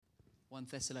1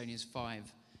 Thessalonians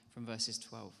 5 from verses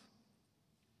 12.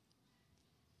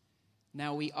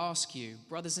 Now we ask you,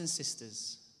 brothers and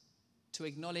sisters, to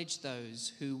acknowledge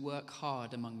those who work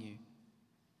hard among you,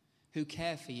 who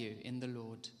care for you in the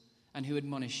Lord, and who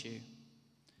admonish you.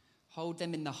 Hold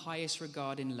them in the highest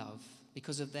regard in love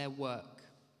because of their work.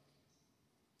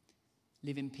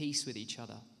 Live in peace with each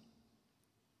other.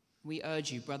 We urge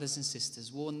you, brothers and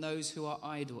sisters, warn those who are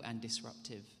idle and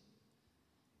disruptive.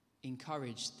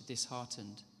 Encourage the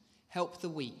disheartened. Help the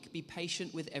weak. Be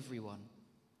patient with everyone.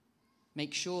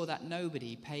 Make sure that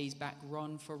nobody pays back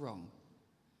wrong for wrong,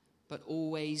 but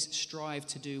always strive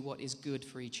to do what is good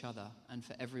for each other and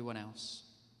for everyone else.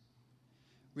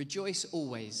 Rejoice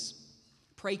always.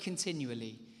 Pray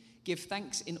continually. Give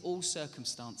thanks in all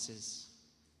circumstances,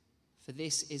 for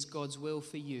this is God's will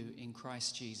for you in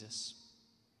Christ Jesus.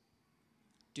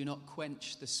 Do not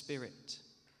quench the Spirit.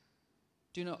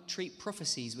 Do not treat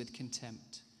prophecies with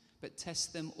contempt, but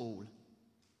test them all.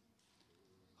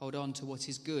 Hold on to what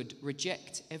is good.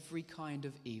 Reject every kind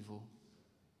of evil.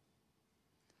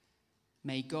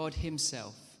 May God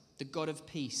himself, the God of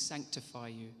peace, sanctify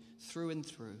you through and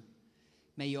through.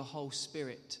 May your whole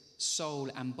spirit, soul,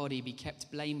 and body be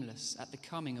kept blameless at the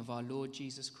coming of our Lord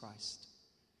Jesus Christ.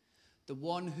 The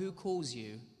one who calls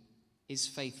you is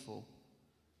faithful,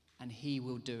 and he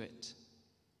will do it.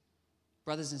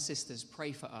 Brothers and sisters,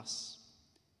 pray for us.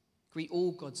 Greet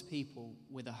all God's people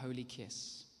with a holy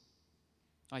kiss.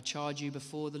 I charge you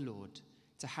before the Lord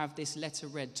to have this letter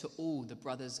read to all the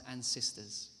brothers and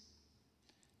sisters.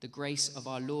 The grace of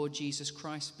our Lord Jesus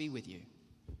Christ be with you.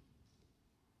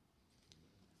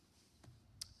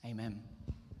 Amen.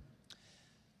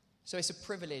 So it's a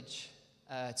privilege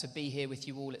to be here with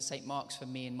you all at St. Mark's for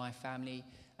me and my family.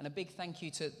 And a big thank you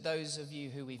to those of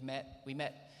you who we've met. We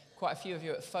met quite a few of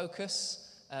you at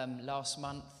Focus last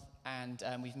month, and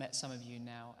we've met some of you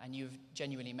now, and you've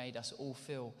genuinely made us all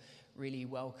feel really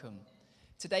welcome.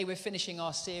 Today we're finishing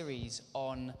our series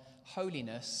on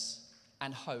holiness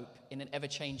and hope in an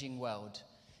ever-changing world.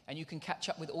 And you can catch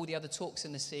up with all the other talks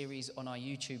in the series on our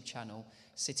YouTube channel,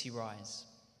 City Rise.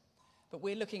 But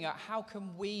we're looking at how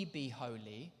can we be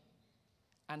holy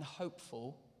and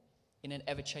hopeful in an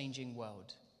ever-changing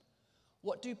world.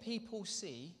 What do people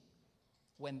see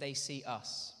when they see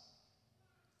us?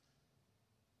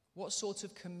 What sort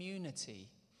of community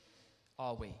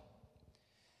are we?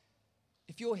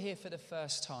 If you're here for the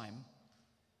first time,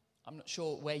 I'm not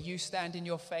sure where you stand in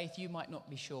your faith. You might not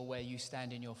be sure where you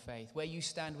stand in your faith, where you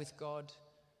stand with God,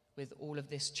 with all of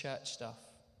this church stuff.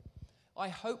 I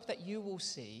hope that you will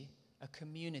see a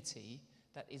community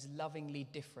that is lovingly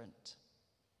different,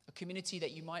 a community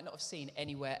that you might not have seen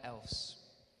anywhere else,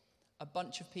 a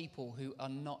bunch of people who are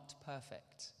not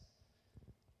perfect,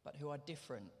 but who are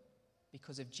different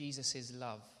because of Jesus'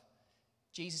 love.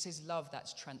 Jesus' love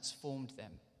that's transformed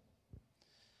them.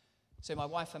 So my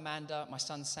wife Amanda, my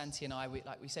son Santi and I,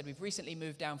 like we said, we've recently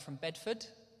moved down from Bedford,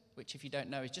 which if you don't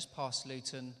know is just past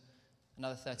Luton,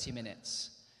 another 30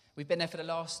 minutes. We've been there for the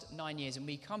last 9 years, and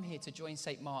we come here to join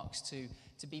St. Mark's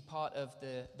to be part of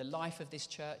the life of this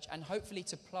church, and hopefully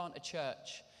to plant a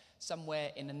church somewhere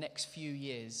in the next few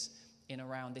years in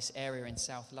around this area in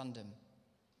South London.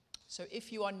 So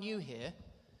if you are new here,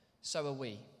 so are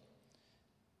we.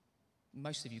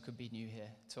 Most of you could be new here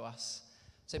to us.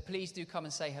 So please do come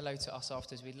and say hello to us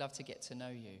afterwards. We'd love to get to know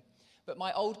you. But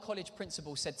my old college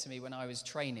principal said to me when I was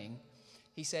training,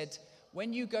 he said,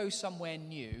 when you go somewhere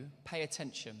new, pay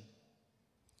attention,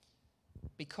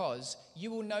 because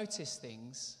you will notice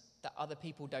things that other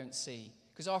people don't see.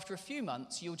 Because after a few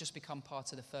months, you'll just become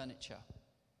part of the furniture.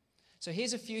 So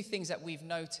here's a few things that we've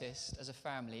noticed as a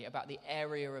family about the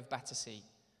area of Battersea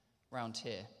around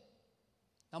here.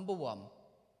 Number one,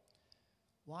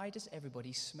 why does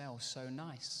everybody smell so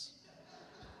nice?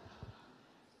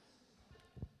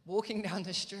 Walking down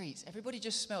the streets, everybody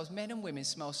just smells, men and women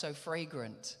smell so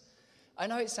fragrant. I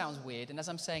know it sounds weird, and as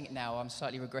I'm saying it now, I'm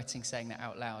slightly regretting saying that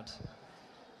out loud.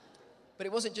 But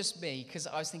it wasn't just me, because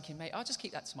I was thinking, mate, I'll just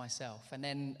keep that to myself. And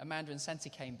then Amanda and Santi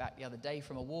came back the other day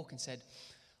from a walk and said,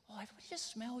 oh, everybody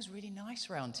just smells really nice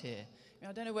around here.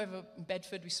 I don't know whether in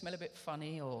Bedford we smell a bit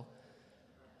funny or...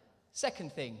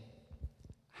 Second thing,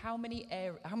 how many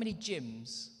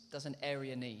gyms does an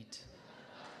area need?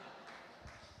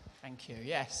 Thank you,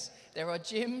 yes. There are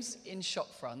gyms in shop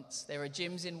fronts, there are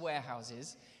gyms in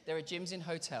warehouses, there are gyms in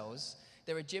hotels,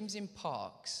 there are gyms in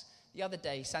parks. The other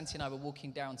day, Santi and I were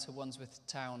walking down to Wandsworth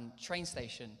Town train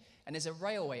station, and there's a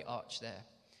railway arch there,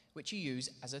 which you use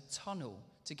as a tunnel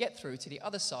to get through to the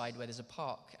other side where there's a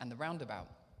park and the roundabout.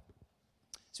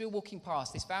 So we're walking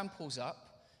past, this van pulls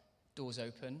up, doors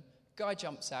open, guy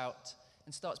jumps out,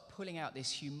 and starts pulling out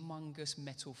this humongous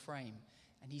metal frame,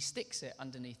 and he sticks it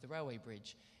underneath the railway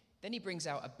bridge. Then he brings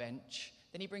out a bench,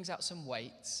 then he brings out some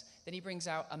weights, then he brings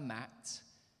out a mat,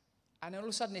 and all of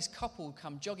a sudden this couple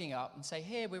come jogging up and say,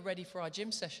 "Here, we're ready for our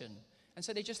gym session." And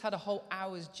so they just had a whole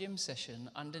hour's gym session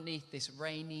underneath this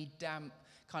rainy, damp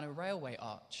kind of railway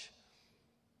arch.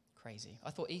 Crazy.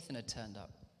 I thought Ethan had turned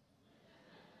up.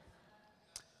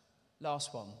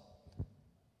 Last one.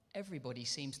 Everybody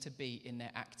seems to be in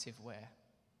their active wear.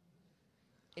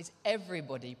 Is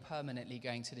everybody permanently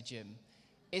going to the gym?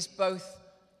 It's both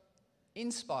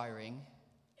inspiring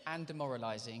and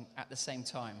demoralizing at the same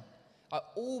time. I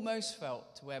almost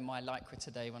felt to wear my lycra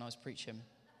today when I was preaching.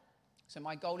 So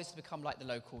my goal is to become like the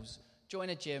locals, join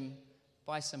a gym,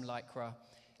 buy some lycra,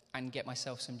 and get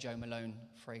myself some Joe Malone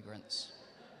fragrance.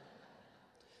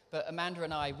 But Amanda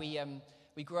and I,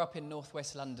 we grew up in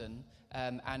northwest London,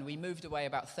 and we moved away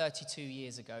about 32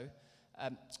 years ago.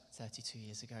 32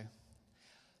 years ago.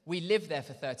 We lived there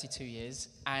for 32 years,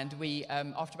 and we,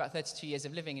 after about 32 years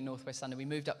of living in northwest London, we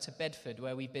moved up to Bedford,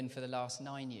 where we've been for the last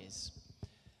 9 years.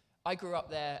 I grew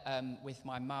up there with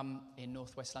my mum in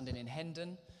northwest London in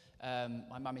Hendon.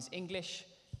 My mum is English,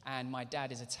 and my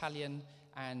dad is Italian,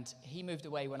 and he moved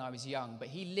away when I was young, but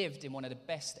he lived in one of the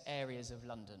best areas of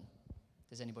London.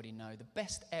 Does anybody know? The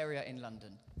best area in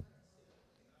London.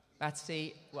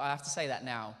 Battersea, well, I have to say that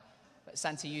now, but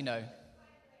Santa, you know.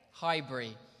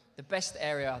 Highbury, the best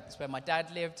area. That's where my dad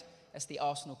lived. That's the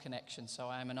Arsenal connection, so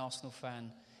I am an Arsenal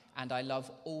fan, and I love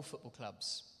all football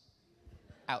clubs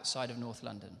outside of North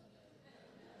London.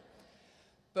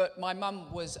 But my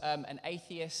mum was an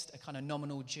atheist, a kind of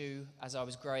nominal Jew as I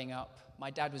was growing up.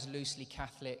 My dad was loosely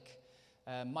Catholic.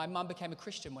 My mum became a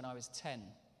Christian when I was 10.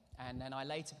 And then I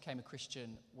later became a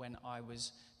Christian when I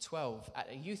was 12 at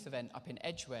a youth event up in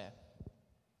Edgware.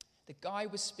 The guy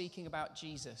was speaking about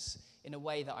Jesus in a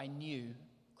way that I knew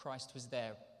Christ was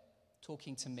there,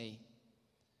 talking to me.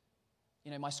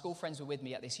 You know, my school friends were with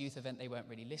me at this youth event. They weren't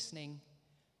really listening,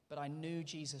 but I knew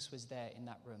Jesus was there in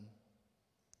that room,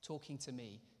 talking to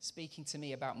me, speaking to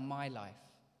me about my life,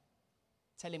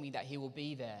 telling me that he will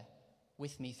be there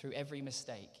with me through every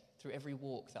mistake, through every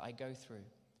walk that I go through.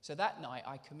 So that night,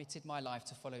 I committed my life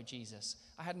to follow Jesus.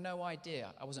 I had no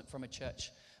idea. I wasn't from a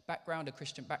church background, a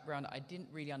Christian background. I didn't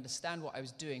really understand what I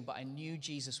was doing, but I knew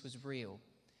Jesus was real,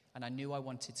 and I knew I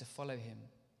wanted to follow him.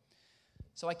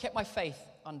 So I kept my faith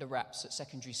under wraps at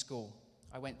secondary school.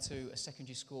 I went to a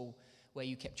secondary school where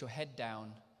you kept your head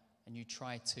down and you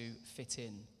tried to fit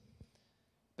in.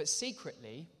 But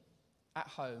secretly, at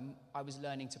home, I was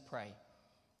learning to pray.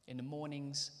 In the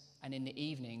mornings and in the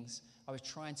evenings, I was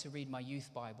trying to read my youth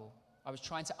Bible. I was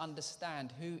trying to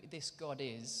understand who this God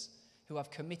is, who I've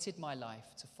committed my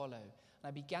life to follow. And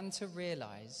I began to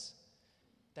realize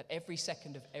that every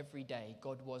second of every day,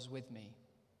 God was with me.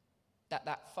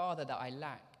 That Father that I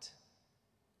lacked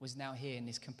was now here in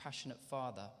this compassionate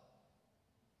Father.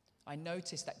 I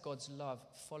noticed that God's love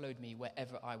followed me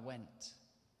wherever I went.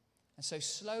 And so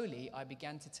slowly, I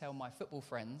began to tell my football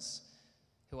friends,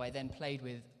 who I then played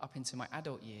with up into my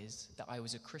adult years, that I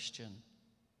was a Christian,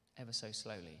 ever so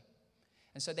slowly.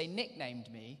 And so they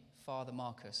nicknamed me Father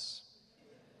Marcus,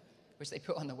 which they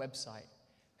put on the website.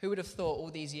 Who would have thought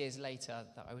all these years later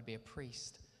that I would be a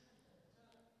priest?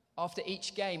 After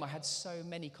each game, I had so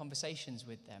many conversations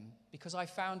with them because I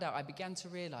began to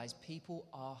realize people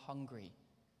are hungry.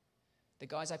 The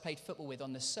guys I played football with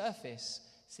on the surface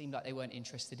seemed like they weren't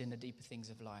interested in the deeper things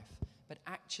of life. But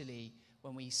actually,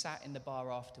 when we sat in the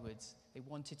bar afterwards, they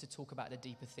wanted to talk about the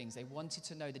deeper things. They wanted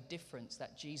to know the difference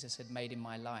that Jesus had made in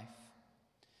my life.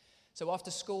 So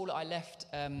after school, I left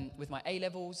with my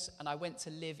A-levels, and I went to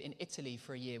live in Italy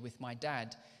for a year with my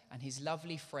dad and his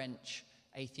lovely French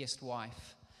atheist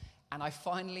wife. And I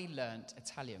finally learnt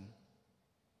Italian.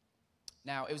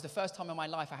 Now, it was the first time in my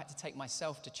life I had to take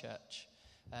myself to church.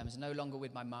 I was no longer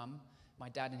with my mum. My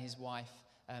dad and his wife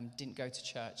didn't go to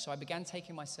church. So I began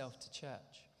taking myself to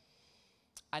church.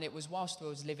 And it was whilst I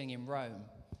was living in Rome,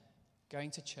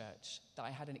 going to church, that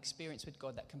I had an experience with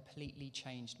God that completely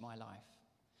changed my life.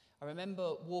 I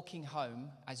remember walking home,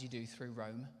 as you do through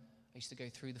Rome. I used to go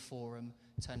through the Forum,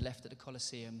 turn left at the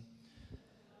Colosseum.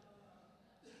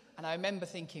 And I remember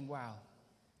thinking, wow,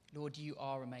 Lord, you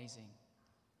are amazing.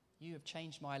 You have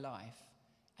changed my life.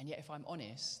 And yet, if I'm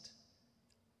honest,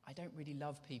 I don't really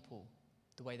love people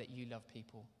the way that you love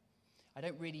people. I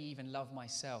don't really even love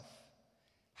myself.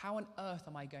 How on earth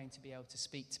am I going to be able to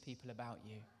speak to people about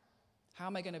you? How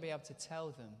am I going to be able to tell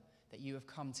them that you have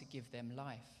come to give them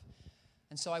life?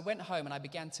 And so I went home and I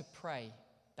began to pray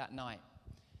that night.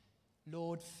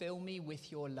 Lord, fill me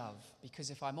with your love, because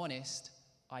if I'm honest,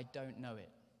 I don't know it.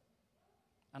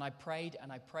 And I prayed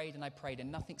and I prayed and I prayed,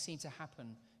 and nothing seemed to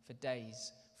happen for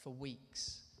days, for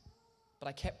weeks. But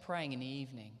I kept praying in the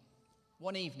evening.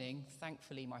 One evening,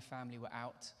 thankfully, my family were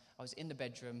out. I was in the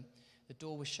bedroom, the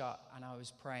door was shut, and I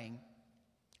was praying,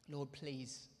 Lord,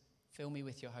 please, fill me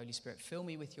with your Holy Spirit. Fill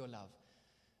me with your love.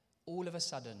 All of a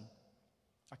sudden,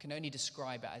 I can only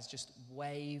describe it as just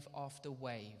wave after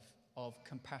wave of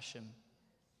compassion,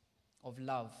 of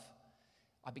love.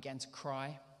 I began to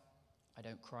cry. I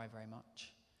don't cry very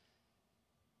much.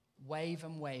 Wave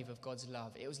and wave of God's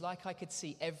love. It was like I could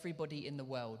see everybody in the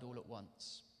world all at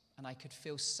once. And I could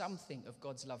feel something of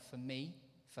God's love for me,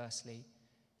 firstly,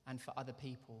 and for other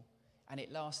people. And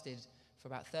it lasted for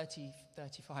about 30,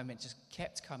 35 minutes, just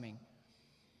kept coming.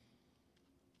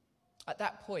 At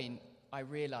that point, I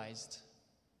realized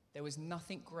there was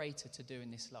nothing greater to do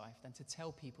in this life than to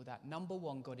tell people that, number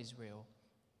one, God is real.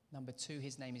 Number two,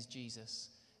 his name is Jesus.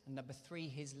 And number three,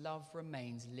 his love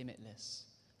remains limitless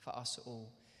for us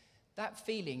all. That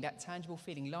feeling, that tangible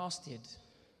feeling, lasted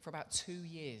for about 2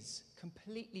 years,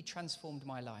 completely transformed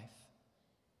my life.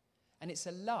 And it's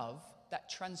a love that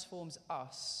transforms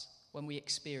us when we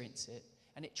experience it,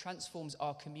 and it transforms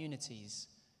our communities,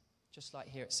 just like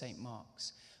here at St.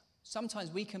 Mark's.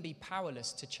 Sometimes we can be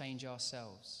powerless to change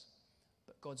ourselves,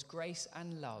 but God's grace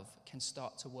and love can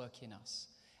start to work in us.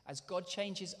 As God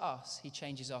changes us, he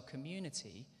changes our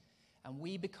community, and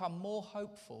we become more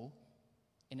hopeful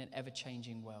in an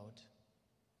ever-changing world.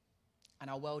 And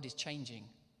our world is changing,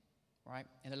 right?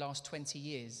 In the last 20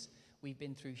 years, we've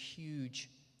been through huge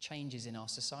changes in our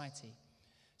society.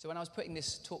 So when I was putting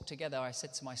this talk together, I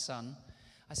said to my son,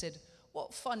 I said,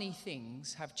 what funny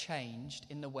things have changed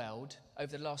in the world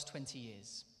over the last 20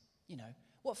 years? You know,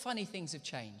 what funny things have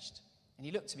changed? And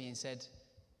he looked at me and said,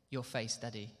 your face,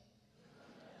 Daddy.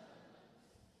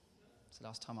 It's the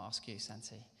last time I ask you,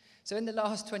 Santi. So in the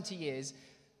last 20 years,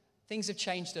 things have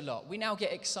changed a lot. We now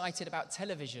get excited about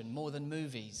television more than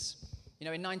movies. You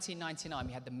know, in 1999,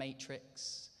 we had The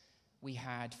Matrix, we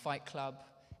had Fight Club,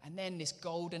 and then this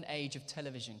golden age of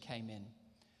television came in.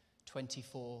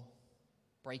 24,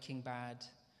 Breaking Bad,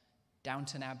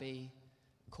 Downton Abbey,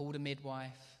 Called a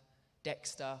Midwife,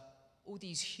 Dexter, all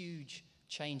these huge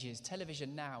changes.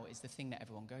 Television now is the thing that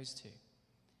everyone goes to.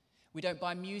 We don't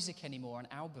buy music anymore on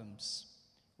albums.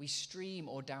 We stream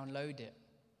or download it,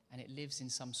 and it lives in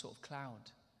some sort of cloud.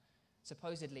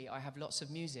 Supposedly, I have lots of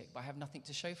music, but I have nothing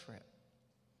to show for it.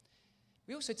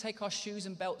 We also take our shoes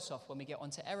and belts off when we get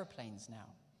onto aeroplanes now.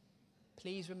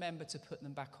 Please remember to put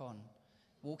them back on.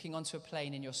 Walking onto a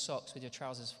plane in your socks with your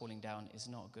trousers falling down is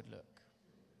not a good look.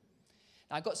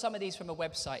 Now, I got some of these from a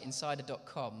website,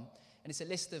 insider.com, and it's a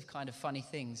list of kind of funny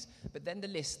things, but then the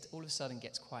list all of a sudden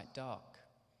gets quite dark.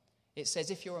 It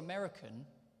says if you're American,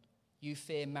 you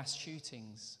fear mass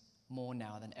shootings more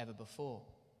now than ever before.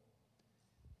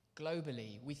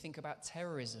 Globally, we think about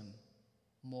terrorism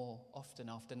more often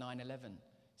after 9/11,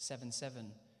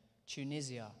 7/7,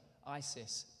 Tunisia,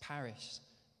 ISIS, Paris,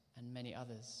 and many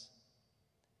others.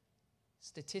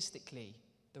 Statistically,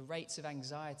 the rates of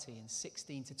anxiety in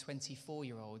 16 to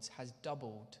 24-year-olds has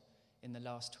doubled in the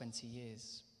last 20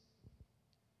 years.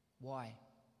 Why?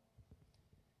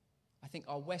 I think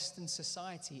our Western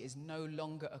society is no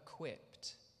longer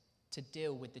equipped to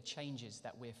deal with the changes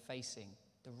that we're facing,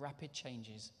 the rapid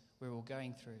changes we're all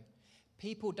going through.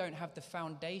 People don't have the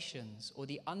foundations or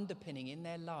the underpinning in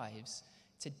their lives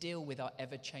to deal with our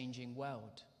ever-changing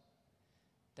world.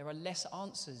 There are less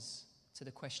answers to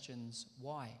the questions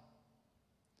why.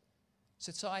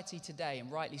 Society today,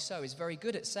 and rightly so, is very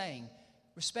good at saying,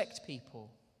 respect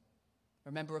people,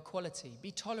 remember equality,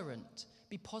 be tolerant,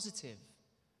 be positive.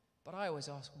 But I always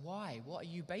ask, why? What are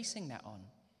you basing that on?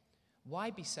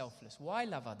 Why be selfless? Why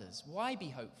love others? Why be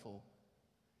hopeful?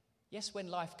 Yes, when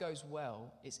life goes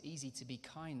well, it's easy to be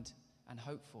kind and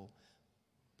hopeful.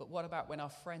 But what about when our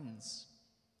friends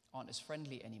aren't as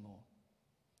friendly anymore?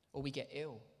 Or we get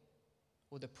ill?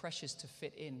 Or the pressures to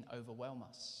fit in overwhelm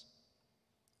us?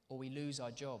 Or we lose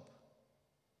our job?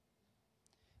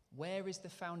 Where is the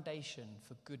foundation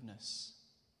for goodness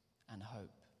and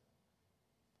hope?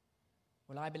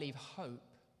 Well, I believe hope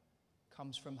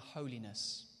comes from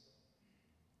holiness.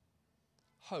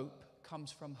 Hope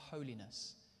comes from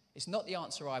holiness. It's not the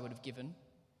answer I would have given.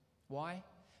 Why?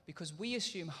 Because we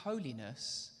assume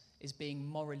holiness is being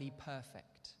morally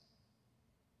perfect,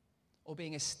 or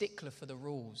being a stickler for the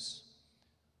rules,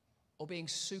 or being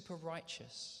super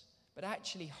righteous. But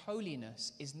actually,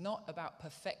 holiness is not about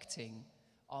perfecting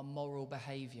our moral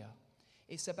behavior.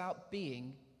 It's about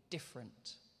being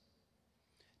different.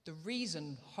 The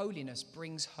reason holiness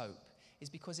brings hope is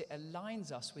because it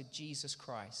aligns us with Jesus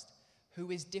Christ, who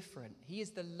is different. He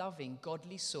is the loving,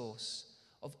 godly source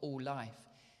of all life.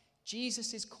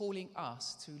 Jesus is calling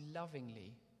us to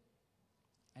lovingly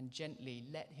and gently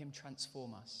let him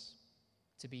transform us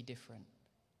to be different.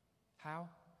 How?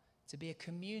 To be a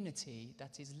community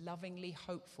that is lovingly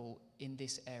hopeful in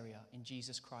this area, in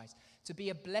Jesus Christ. To be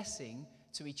a blessing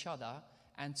to each other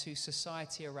and to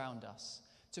society around us.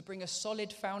 To bring a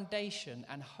solid foundation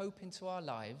and hope into our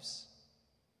lives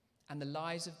and the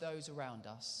lives of those around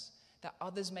us, that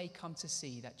others may come to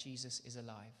see that Jesus is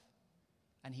alive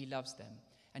and he loves them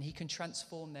and he can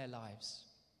transform their lives.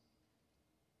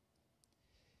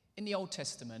 In the Old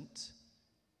Testament,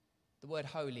 the word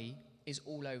holy is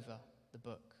all over the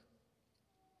book.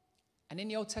 And in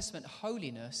the Old Testament,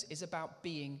 holiness is about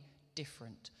being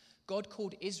different. God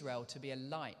called Israel to be a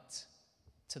light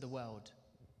to the world,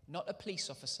 not a police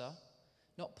officer,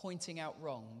 not pointing out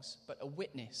wrongs, but a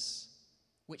witness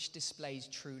which displays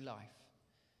true life.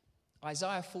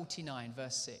 Isaiah 49,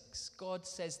 verse 6, God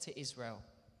says to Israel,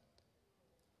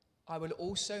 I will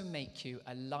also make you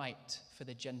a light for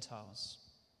the Gentiles,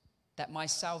 that my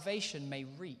salvation may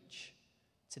reach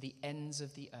to the ends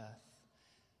of the earth.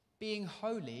 Being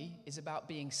holy is about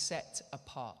being set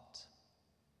apart,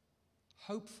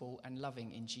 hopeful and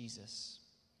loving in Jesus.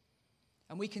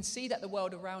 And we can see that the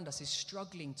world around us is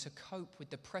struggling to cope with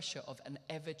the pressure of an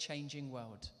ever-changing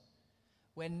world,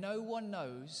 where no one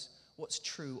knows what's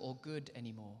true or good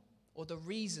anymore, or the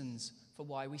reasons for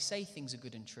why we say things are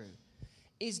good and true.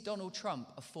 Is Donald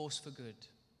Trump a force for good?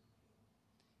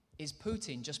 Is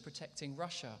Putin just protecting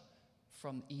Russia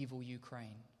from evil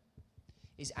Ukraine?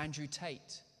 Is Andrew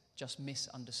Tate just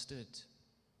misunderstood?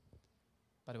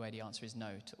 By the way, the answer is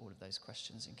no to all of those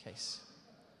questions in case.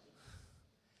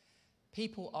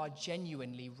 People are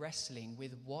genuinely wrestling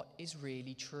with what is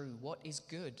really true, what is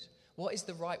good, what is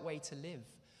the right way to live.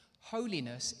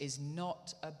 Holiness is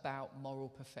not about moral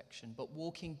perfection, but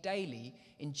walking daily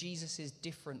in Jesus'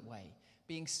 different way,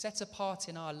 being set apart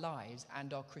in our lives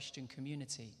and our Christian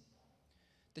community.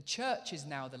 The church is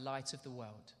now the light of the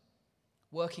world,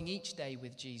 working each day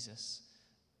with Jesus,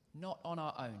 not on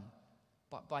our own,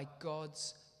 but by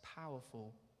God's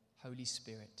powerful Holy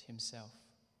Spirit himself,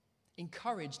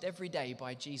 encouraged every day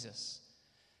by Jesus.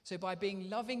 So by being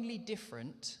lovingly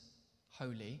different,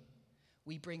 holy,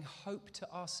 we bring hope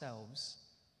to ourselves,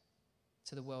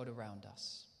 to the world around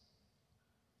us.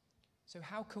 So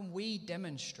how can we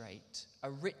demonstrate a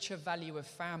richer value of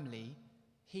family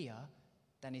here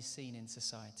than is seen in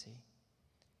society?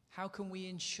 How can we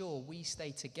ensure we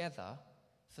stay together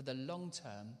for the long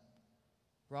term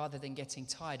rather than getting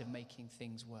tired of making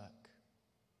things work?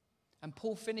 And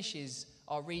Paul finishes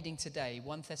our reading today,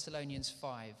 1 Thessalonians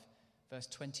 5, verse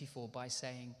 24, by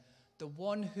saying, the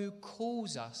one who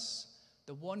calls us,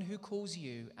 the one who calls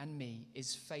you and me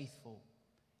is faithful,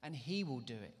 and he will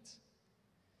do it.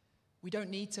 We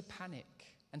don't need to panic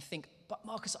and think, but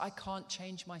Marcus, I can't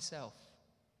change myself.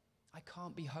 I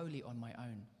can't be holy on my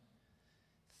own.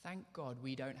 Thank God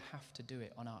we don't have to do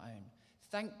it on our own.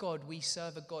 Thank God we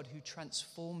serve a God who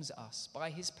transforms us by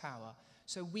his power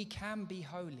so we can be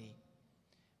holy.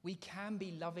 We can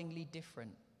be lovingly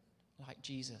different like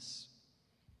Jesus.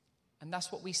 And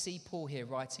that's what we see Paul here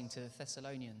writing to the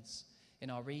Thessalonians in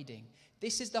our reading.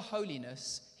 This is the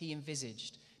holiness he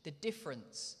envisaged, the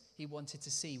difference he wanted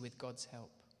to see with God's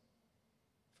help.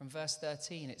 From verse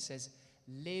 13 it says,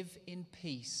 live in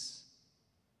peace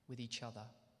with each other.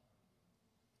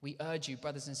 We urge you,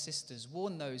 brothers and sisters,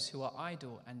 warn those who are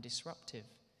idle and disruptive,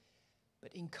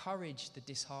 but encourage the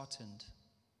disheartened.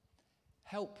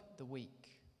 Help the weak.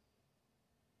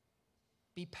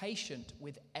 Be patient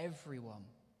with everyone.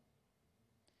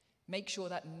 Make sure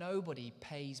that nobody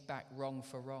pays back wrong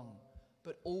for wrong,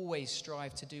 but always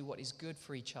strive to do what is good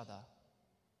for each other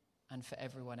and for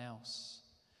everyone else.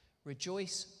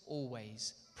 Rejoice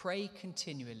always, pray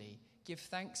continually, give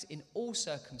thanks in all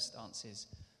circumstances,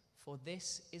 for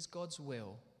this is God's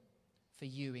will for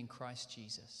you in Christ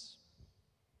Jesus.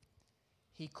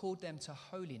 He called them to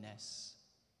holiness,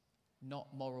 not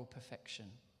moral perfection,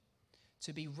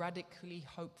 to be radically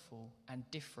hopeful and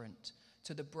different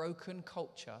to the broken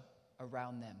culture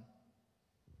around them.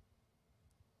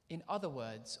 In other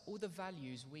words, all the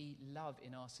values we love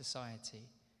in our society,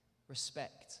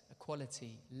 respect,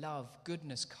 equality, love,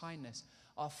 goodness, kindness,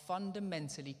 are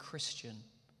fundamentally Christian,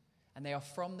 and they are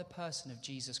from the person of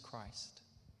Jesus Christ.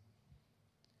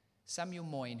 Samuel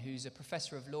Moyne, who's a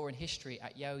professor of law and history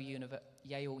at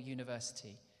Yale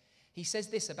University, he says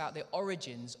this about the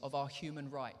origins of our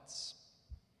human rights.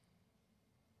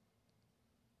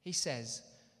 He says,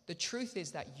 the truth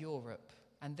is that Europe,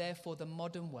 and therefore the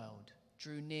modern world,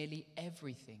 drew nearly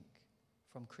everything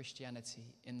from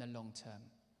Christianity in the long term.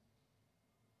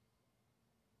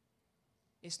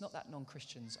 It's not that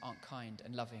non-Christians aren't kind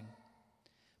and loving,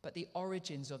 but the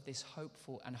origins of this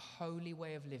hopeful and holy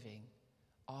way of living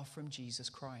are from Jesus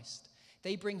Christ.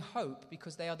 They bring hope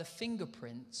because they are the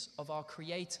fingerprints of our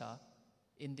Creator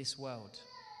in this world.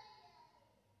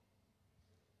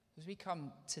 As we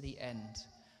come to the end,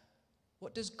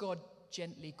 what does God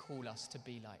gently call us to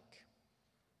be like?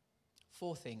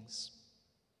 4 things.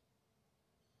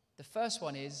 The first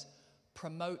one is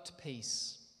promote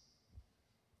peace.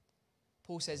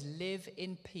 Paul says, live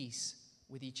in peace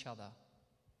with each other.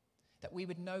 That we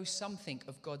would know something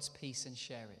of God's peace and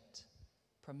share it.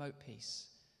 Promote peace.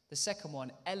 The second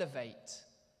one, elevate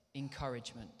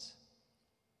encouragement.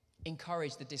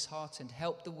 Encourage the disheartened,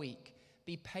 help the weak,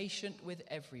 be patient with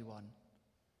everyone,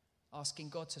 asking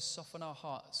God to soften our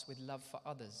hearts with love for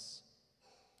others,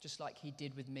 just like he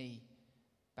did with me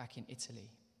back in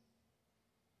Italy.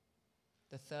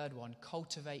 The third one,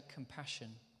 cultivate compassion.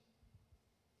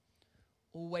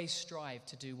 Always strive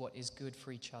to do what is good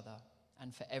for each other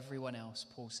and for everyone else,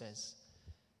 Paul says.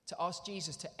 To ask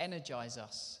Jesus to energize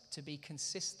us, to be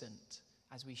consistent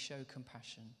as we show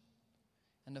compassion.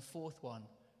 And the fourth one,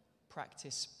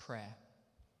 practice prayer.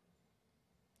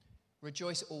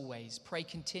 Rejoice always, pray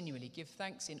continually, give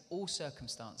thanks in all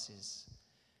circumstances.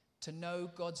 To know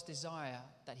God's desire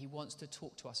that he wants to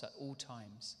talk to us at all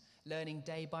times, learning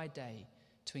day by day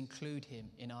to include him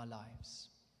in our lives.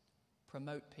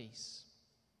 Promote peace.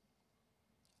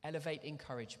 Elevate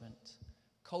encouragement.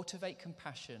 Cultivate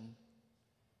compassion.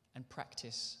 And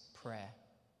practice prayer.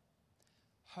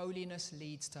 Holiness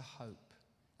leads to hope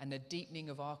and the deepening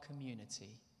of our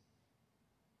community.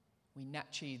 We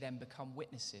naturally then become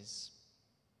witnesses,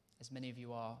 as many of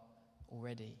you are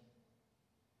already.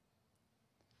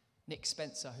 Nick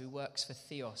Spencer, who works for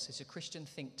Theos, it's a Christian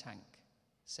think tank,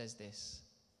 says this: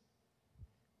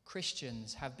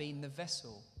 Christians have been the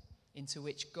vessel into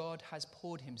which God has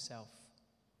poured himself,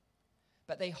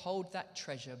 but they hold that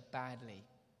treasure badly.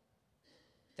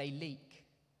 They leak,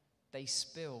 they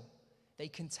spill, they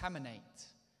contaminate,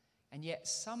 and yet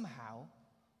somehow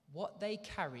what they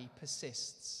carry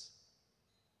persists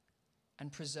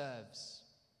and preserves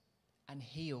and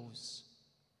heals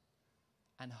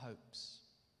and hopes.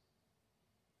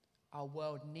 Our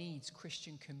world needs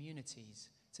Christian communities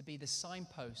to be the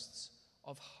signposts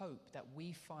of hope that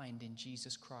we find in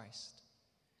Jesus Christ.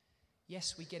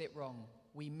 Yes, we get it wrong.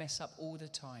 We mess up all the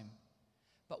time.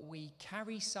 But we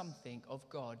carry something of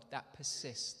God that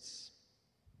persists.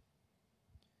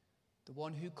 The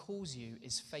one who calls you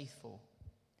is faithful,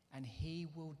 and he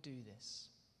will do this.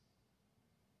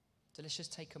 So let's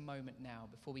just take a moment now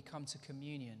before we come to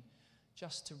communion,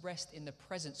 just to rest in the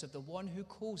presence of the one who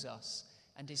calls us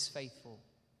and is faithful.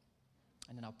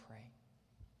 And then I'll pray.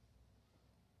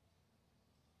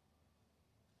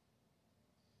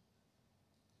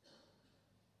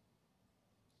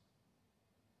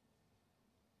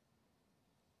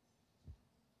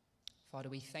 Father,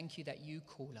 we thank you that you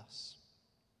call us,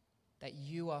 that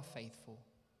you are faithful,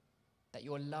 that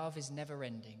your love is never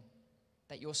ending,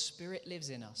 that your Spirit lives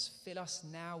in us. Fill us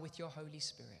now with your Holy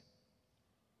Spirit.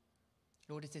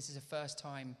 Lord, if this is the first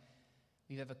time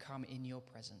we've ever come in your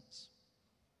presence,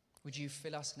 would you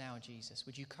fill us now, Jesus?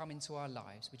 Would you come into our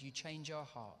lives? Would you change our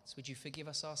hearts? Would you forgive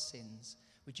us our sins?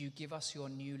 Would you give us your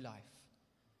new life?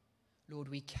 Lord,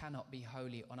 we cannot be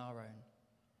holy on our own.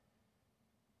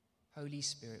 Holy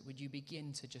Spirit, would you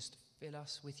begin to just fill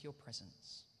us with your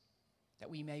presence, that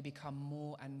we may become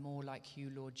more and more like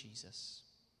you, Lord Jesus.